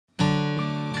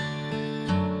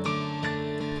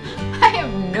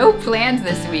have no plans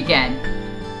this weekend.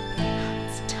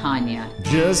 It's Tanya.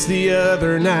 Just the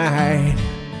other night,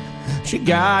 she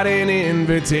got an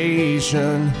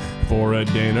invitation for a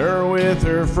dinner with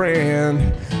her friend,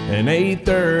 an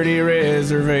 8:30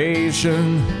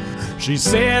 reservation. She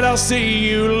said, I'll see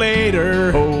you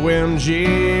later.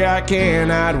 OMG, I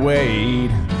cannot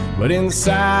wait. But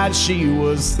inside she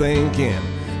was thinking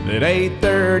that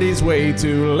 8:30's way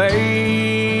too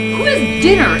late. Who has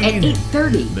dinner at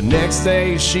 8:30? The next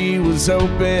day she was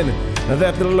hoping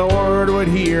that the Lord would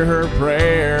hear her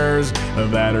prayers,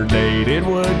 that her date it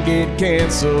would get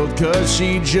canceled, cause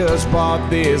she just bought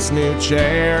this new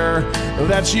chair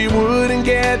that she wouldn't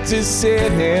get to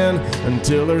sit in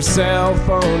until her cell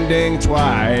phone dinged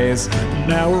twice.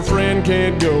 Now her friend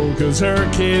can't go cause her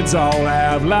kids all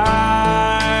have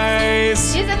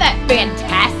lice. Isn't that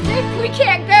fantastic? We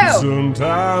can't go.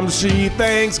 Sometimes she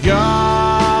thanks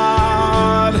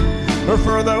God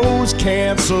for those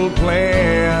canceled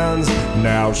plans.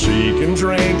 Now she can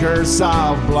drink her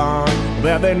soft blonde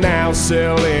that they now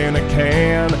sell in a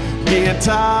can. Get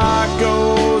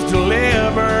tacos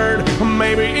delivered,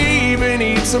 maybe even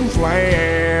eat some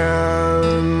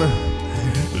flan.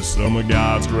 Some of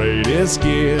God's greatest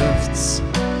gifts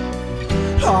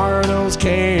are those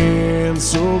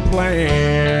canceled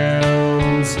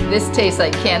plans. This tastes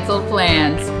like canceled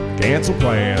plans. Cancel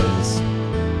plans.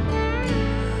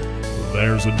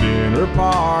 There's a dinner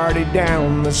party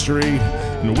down the street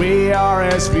and we are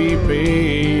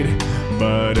SVP'd.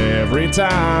 But every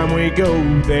time we go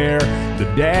there, the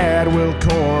dad will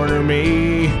corner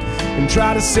me and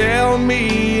try to sell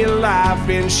me life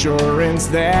insurance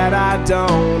that I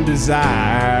don't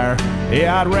desire.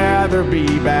 Yeah, I'd rather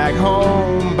be back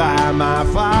home by my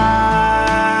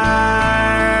fire.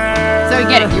 So I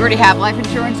get it, you already have life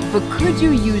insurance, but could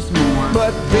you use more?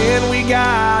 But then we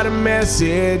got a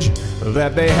message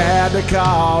that they had to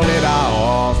call it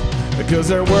off because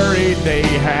they're worried they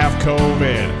have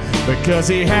COVID, because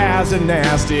he has a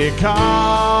nasty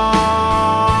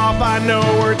cough. I know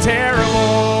we're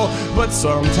terrible, but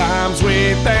sometimes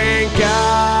we thank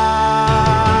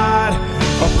God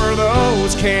for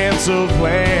those canceled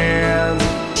plans.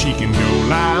 She can go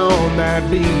lie on that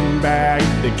beanbag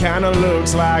that kinda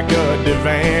looks like a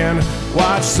divan.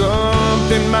 Watch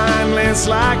something mindless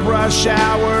like Rush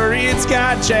Hour, it's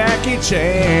got Jackie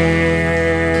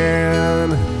Chan.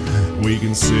 We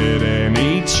can sit and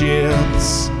eat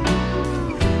chips,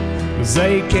 'cause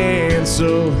they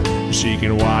cancel. She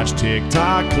can watch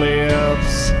TikTok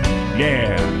clips,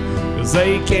 yeah, 'cause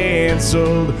they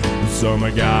canceled. Some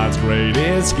of God's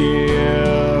greatest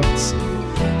gifts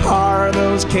are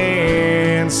those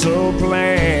canceled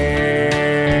plans.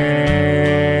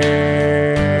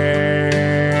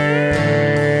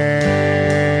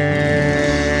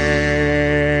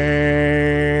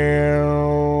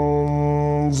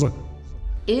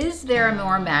 Is there a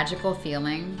more magical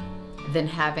feeling than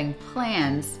having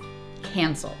plans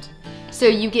canceled? So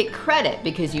you get credit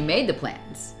because you made the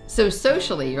plans. So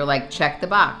socially, you're like, check the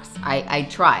box. I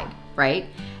tried, right?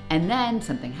 And then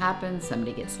something happens,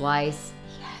 somebody gets lice,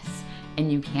 yes,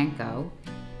 and you can't go.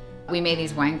 We made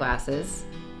these wine glasses.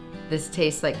 This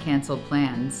tastes like canceled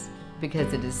plans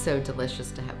because it is so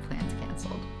delicious to have plans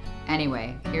canceled.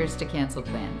 Anyway, here's to canceled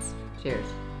plans. Cheers.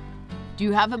 Do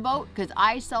you have a boat? Because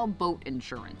I sell boat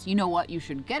insurance. You know what? You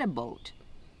should get a boat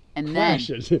and then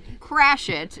crash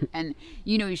it. And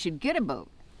you know, you should get a boat,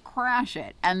 crash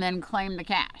it, and then claim the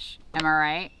cash. Am I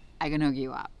right? I can hook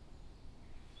you up.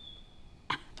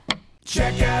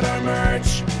 Check out our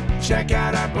merch, check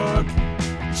out our book,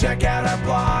 check out our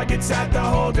blog. It's at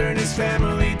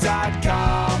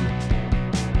theholdernessfamily.com.